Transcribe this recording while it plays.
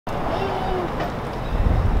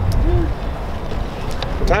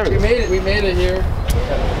time is it? We made it here.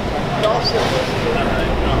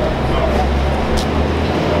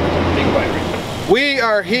 We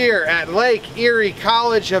are here at Lake Erie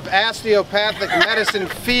College of Osteopathic Medicine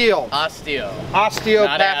Field.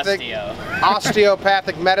 Osteopathic.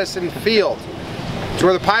 Osteopathic Medicine Field. It's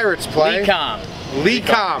where the Pirates play.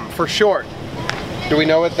 LECOM for short. Do we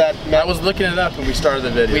know what that meant? I was looking it up when we started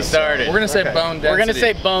the video. We started. So we're gonna say bone density. We're gonna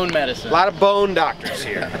say bone medicine. A lot of bone doctors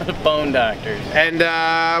here. Bone doctors. And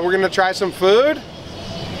we're gonna try some food.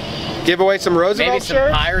 Give away some Roosevelt Maybe some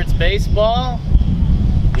shirts. Pirates baseball.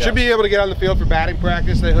 Should be able to get on the field for batting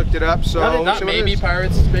practice. They hooked it up. So not maybe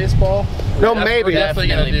Pirates baseball. No, maybe. We're definitely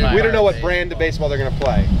gonna do. We don't know what brand of baseball they're gonna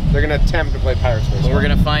play. They're gonna attempt to play Pirates baseball. Well, we're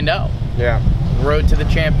gonna find out. Yeah. Road to the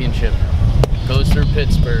championship goes through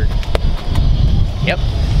Pittsburgh. Yep.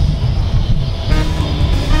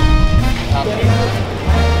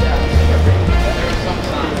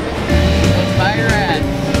 Pirates.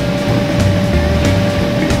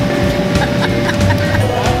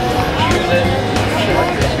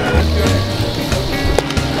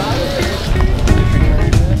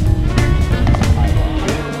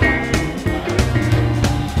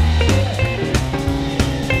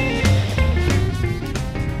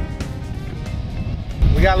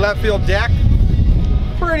 We got left field deck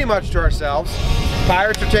pretty much to ourselves.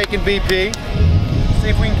 Pirates are taking BP. See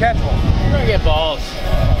if we can catch one. We're gonna get balls.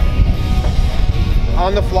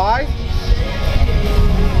 On the fly.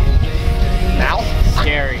 Now.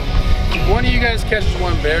 Scary. If one of you guys catches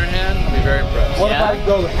one bare hand, I'll be very impressed. What if I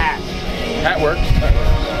go with hat? That works.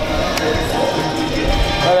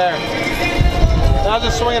 Oh, there. That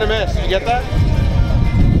was a swing and a miss. Did you get that?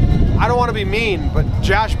 I don't want to be mean, but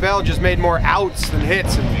Josh Bell just made more outs than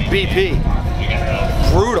hits in BP.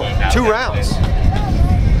 Brutal. 2 rounds.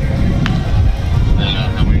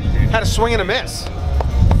 Had a swing and a miss. Here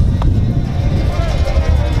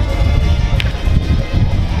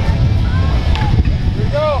we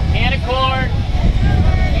go. And a corn.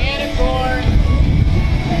 And a corn.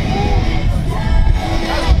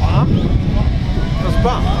 That was a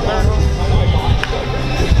bomb.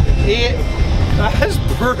 That's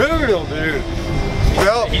brutal, dude.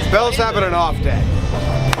 Bell's having an off day.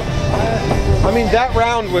 I mean, that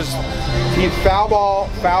round was he foul ball,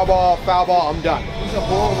 foul ball, foul ball. I'm done. He's a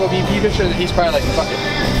horrible BP pitcher that he's probably like, fuck it.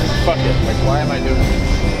 Fuck it. Like, why am I doing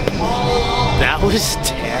this? That was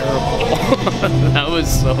terrible. That was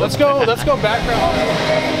so Let's go background.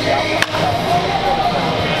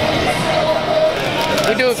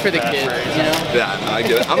 We do it for the kids, you know? Yeah, I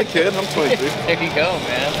get it. I'm a kid. I'm 22. There you go,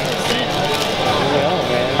 man.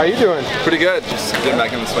 How you doing? Pretty good. Just getting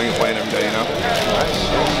back in the swing and playing every day, you know?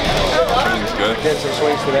 Training's good. Getting some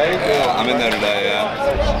swings today? Yeah, I'm in there today,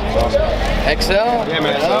 yeah. XL? Yeah,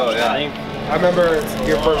 man. So, yeah. I remember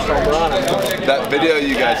your first home run. That video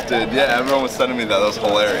you guys did, yeah, everyone was sending me that. That was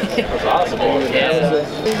hilarious. That was awesome. Yeah.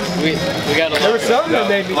 We got a There was something that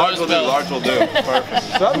made me. Large will do, large will do. Perfect.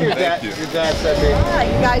 Something your dad said me. Ah,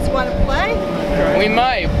 you guys want to play? We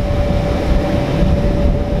might.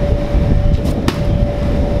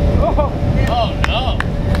 Oh no.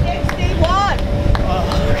 61. Oh,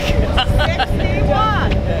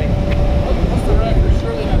 61. What's the record?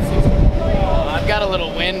 Surely not 60. I've got a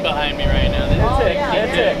little wind behind me right now. Oh, yeah,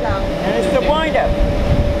 That's there it. you go. And it's the windup.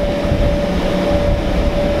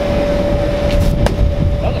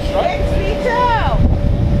 That was a strike. 62.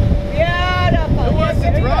 Beautiful. Who wants to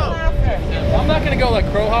Yes, throw? after. I'm not gonna go like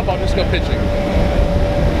crow hop. I'll just go pitching.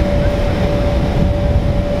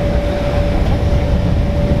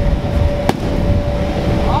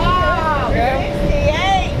 Oh,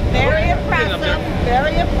 68. Very impressive.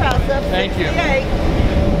 Very impressive. Thank you. 68.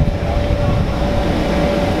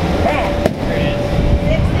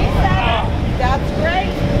 67. That's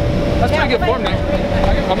great. That's pretty good form now.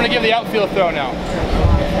 I'm gonna give the outfield throw now.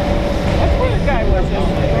 That's where the guy was.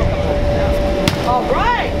 All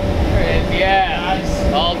right. Yeah.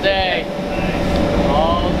 All day.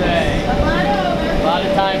 All day. Come on over. A lot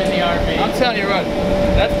of time in the RV. I'm telling you what,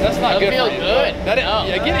 that's not That'll good feel for you. good. That No.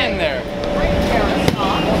 yeah, get in there.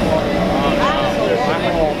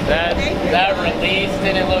 That released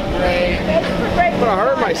and it looked great. I'm gonna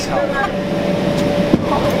hurt myself.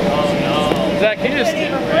 Oh no. Zach, can you just? I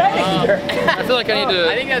feel like I need I to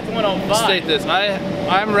think that's 105. state this.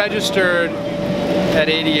 I'm registered at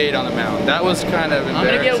 88 on the mound. That was kind of I'm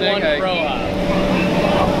gonna embarrassing. get one pro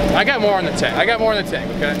hop. I got more in the tank.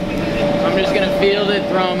 Okay. I'm just gonna field it,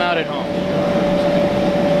 throw them out at home.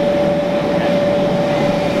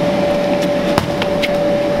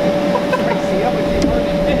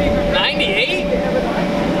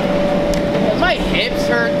 My hips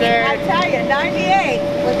hurt there. I tell you, 98,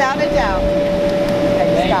 without a doubt.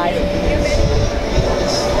 guys.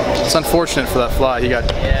 It's unfortunate for that fly. He got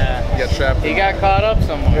trapped. He got caught up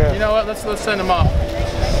somewhere. You know what? Let's send him off.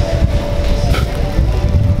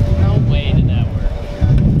 No way did that work.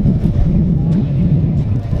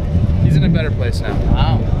 He's in a better place now.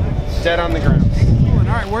 Wow. Dead on the ground.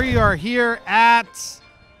 All right, we are here at,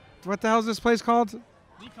 what the hell is this place called?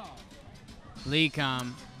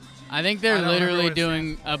 Lecom. I think they're I don't remember literally what it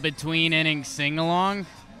doing a between innings sing-along.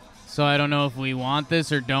 So I don't know if we want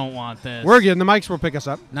this or don't want this. We're good. The mics will pick us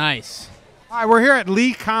up. Nice. All right, we're here at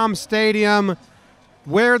Lecom Stadium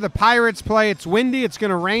where the Pirates play. It's windy. It's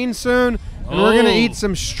going to rain soon. And we're going to eat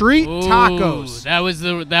some street tacos. That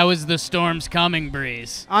was the storm's coming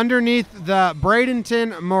breeze. Underneath the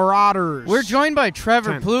Bradenton Marauders. We're joined by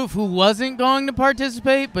Trevor 10. Plouffe, who wasn't going to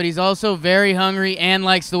participate, but he's also very hungry and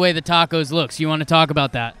likes the way the tacos looks. You want to talk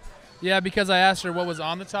about that? Yeah, because I asked her what was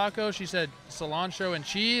on the taco. She said cilantro and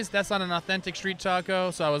cheese. That's not an authentic street taco,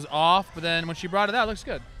 so I was off. But then when she brought it out, it looks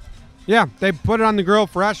good. Yeah, they put it on the grill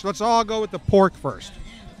fresh. Let's all go with the pork first.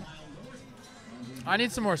 I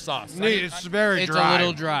need some more sauce. It's very It's dry. a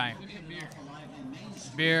little dry.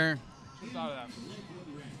 Beer.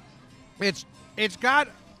 It's got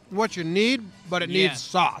what you need, but it needs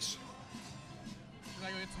sauce. Can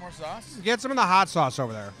I go get some more sauce? Get some of the hot sauce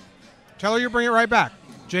over there. Tell her you bring it right back.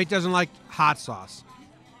 Jake doesn't like hot sauce.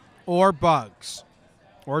 Or bugs.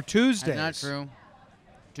 Or Tuesdays. That's not true.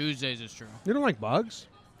 Tuesdays is true. You don't like bugs?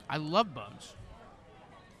 I love bugs.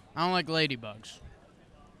 I don't like ladybugs.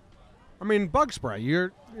 I mean, bug spray.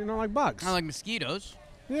 You don't like bugs. I like mosquitoes.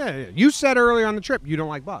 Yeah. You said earlier on the trip you don't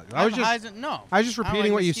like bugs. I was just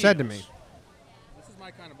repeating what you said to me. This is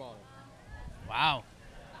my kind of bottle. Wow.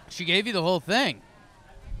 She gave you the whole thing.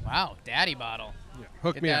 Wow, daddy bottle. Yeah,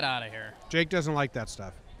 hook Get me that up. out of here. Jake doesn't like that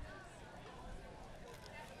stuff.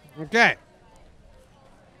 Okay.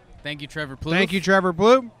 Thank you, Trevor Plouffe. Thank you, Trevor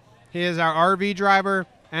Blue. He is our RV driver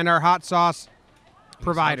and our hot sauce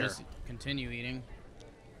provider. I'll just continue eating.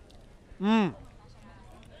 Mmm.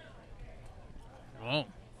 Whoa.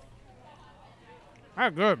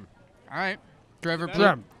 That's good. All right. Trevor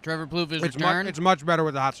Yeah. Plouffe is It's returned. much better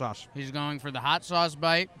with the hot sauce. He's going for the hot sauce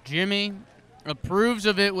bite. Jimmy approves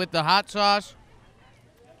of it with the hot sauce.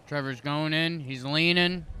 Trevor's going in. He's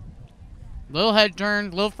leaning. Little head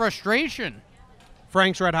turn. Little frustration.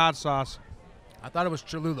 Frank's Red Hot Sauce. I thought it was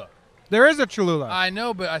Cholula. There is a Cholula. I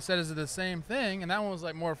know, but I said is it the same thing? And that one was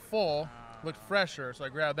like more full, looked fresher, so I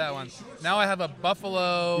grabbed that one. Now I have a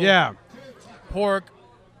buffalo. Yeah. Pork.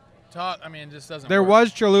 I mean, it just doesn't. There work.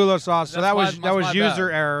 was Cholula sauce, so That's that was my user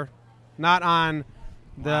bad. error, not on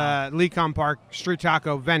the Lecom Park street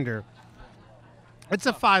taco vendor. It's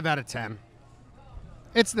a 5 out of 10.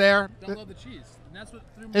 It's there. Don't love the cheese. And that's what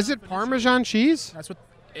threw me Is off it initially. Parmesan cheese? That's what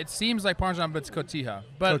it seems like Parmesan, but it's cotija.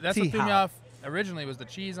 But that's what threw me Cotija. off originally was the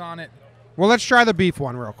cheese on it. Well, let's try the beef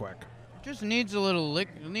one real quick. Just needs a little lick.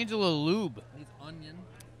 It needs a little lube. Needs onion.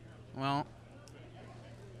 Well,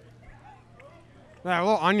 Yeah, a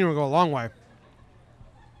little onion will go a long way.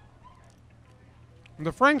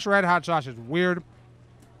 The Frank's Red Hot Sauce is weird.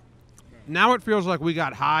 Now it feels like we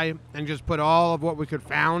got high and just put all of what we could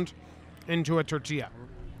found into a tortilla.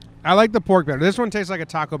 I like the pork better. This one tastes like a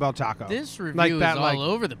Taco Bell taco. this review Like is that, all like-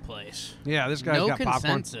 over the place. Yeah, this guy's No got popcorn.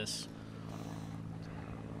 consensus.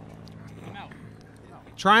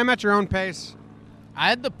 Try them at your own pace. I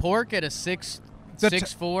had the pork at a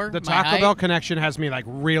 6.4. The my Taco height. Bell connection has me like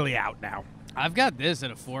really out now. I've got this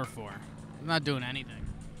at a 4.4. I'm not doing anything.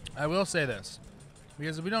 I will say this,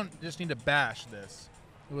 because we don't just need to bash this.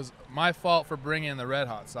 It was my fault for bringing in the red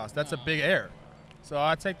hot sauce. That's a big error. So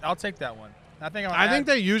I'll take that one. I think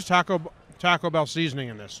they use Taco Bell seasoning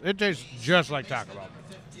in this. It tastes just like Taco Bell.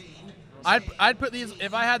 I'd put these,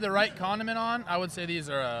 if I had the right condiment on, I would say these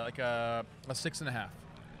are like a 6.5.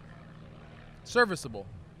 Serviceable.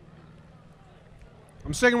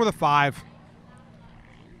 I'm sticking with a 5.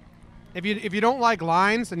 If you don't like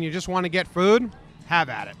lines and you just want to get food, have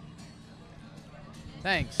at it.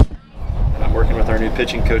 Thanks. I'm working with our new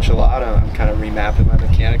pitching coach a lot. I'm kind of remapping my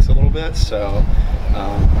mechanics a little bit, so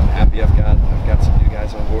I'm happy I've got some new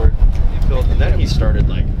guys on board. And then he started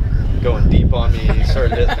like going deep on me. He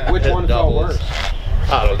started hitting Which one felt doubles. worse?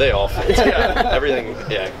 I don't know. They all fit. Yeah, everything.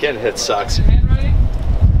 Yeah, getting hit sucks.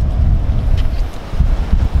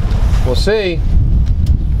 We'll see.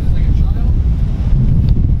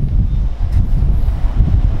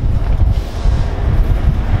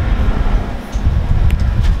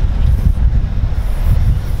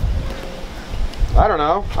 I don't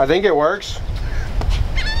know. I think it works.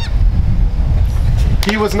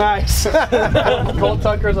 He was nice. Cole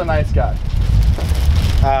Tucker's a nice guy.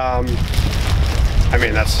 I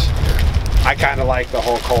mean, that's I kind of like the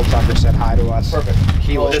whole Cole Tucker said hi to us. Perfect.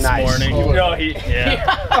 He was this nice. morning.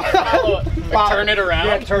 Turn it around.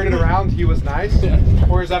 Yeah, turn it around. He was nice.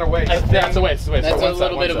 Or is that a waste? That's a waste. That's a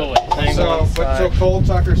little bit of a waste. So Cole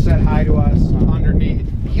Tucker said hi to us underneath.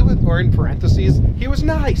 He was, or in parentheses, he was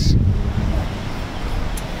nice.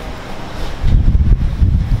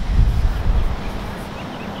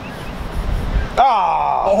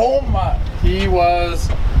 Oh my! He was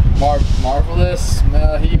marvelous.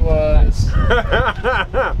 He was.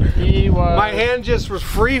 He was. My hand just was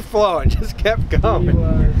free flowing, just kept going. He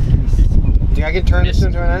was. Think I can turn this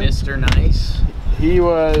into an end? Mr. Nice. He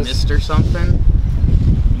was. Mr. Something.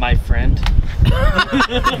 My friend.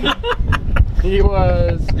 He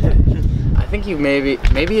was. I think you maybe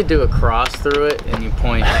you do a cross through it and you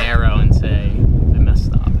point an arrow and say, I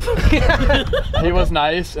messed up. He was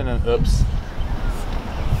nice and then oops.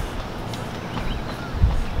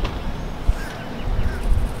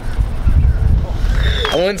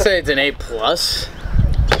 I wouldn't say it's an A+. Oh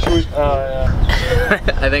yeah.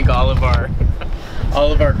 I think all of our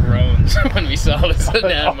groans when we saw this at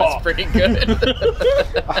them was pretty good.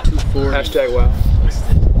 240. Hashtag wow.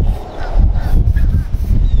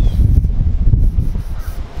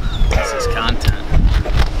 This is content.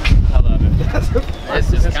 I love it. This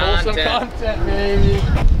is Wholesome content. content, baby.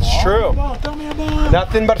 It's true. Tell me about.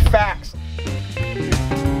 Nothing but facts.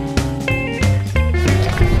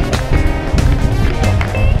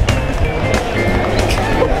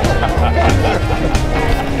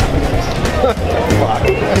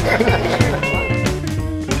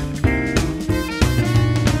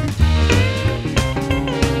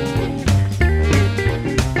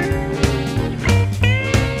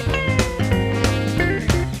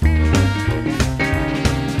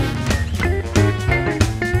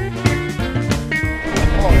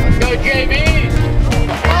 Go JB!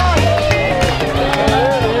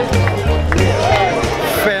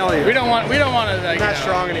 Failure. We don't want to like. Not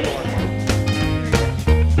strong anymore.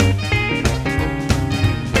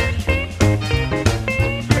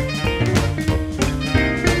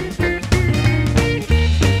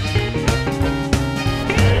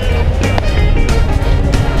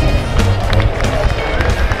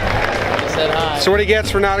 Said hi. So what he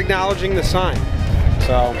gets for not acknowledging the sign.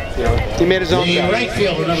 So, you know, he made his own The shot. right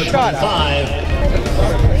fielder, number 25.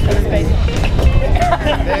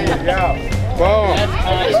 There you go. Boom.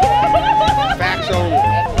 Facts only.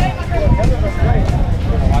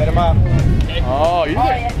 Light him up. Oh, you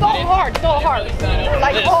did. Go hard, go hard.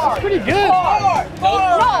 Like hard. Pretty good. Hard. No,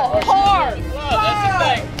 hard. That's the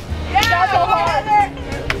thing. Yeah, go hard.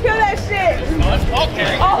 Feel that shit.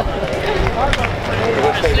 Okay. Oh.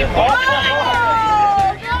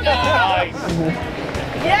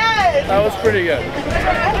 Yes. That was pretty good.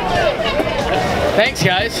 Thanks,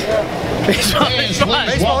 guys. Baseball is fun.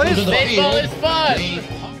 Baseball is fun. Baseball is fun.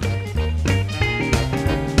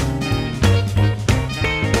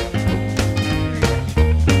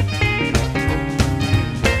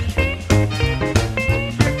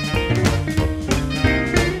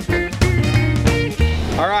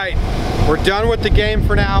 All right, we're done with the game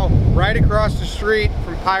for now. Right across the street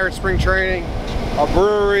from Pirate Spring Training, a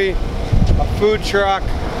brewery, a food truck,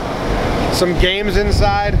 some games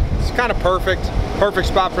inside. It's kind of perfect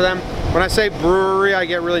spot for them. When I say brewery, I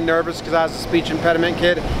get really nervous because I was a speech impediment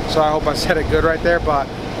kid, so I hope I said it good right there, but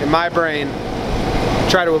in my brain,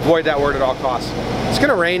 try to avoid that word at all costs. It's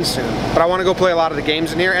gonna rain soon, but I wanna go play a lot of the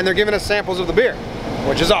games in here, and they're giving us samples of the beer,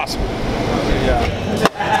 which is awesome.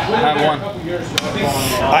 I had one.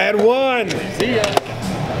 I had one. See ya.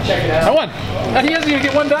 I won. He doesn't even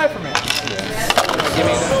get one die from me.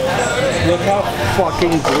 Look how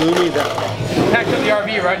fucking gloomy that is. Packed up the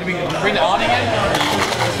RV, right? Did we bring the awning in?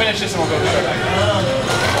 Let's finish this and we'll go straight back.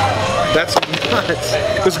 That's nuts.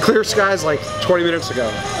 It was clear skies like 20 minutes ago.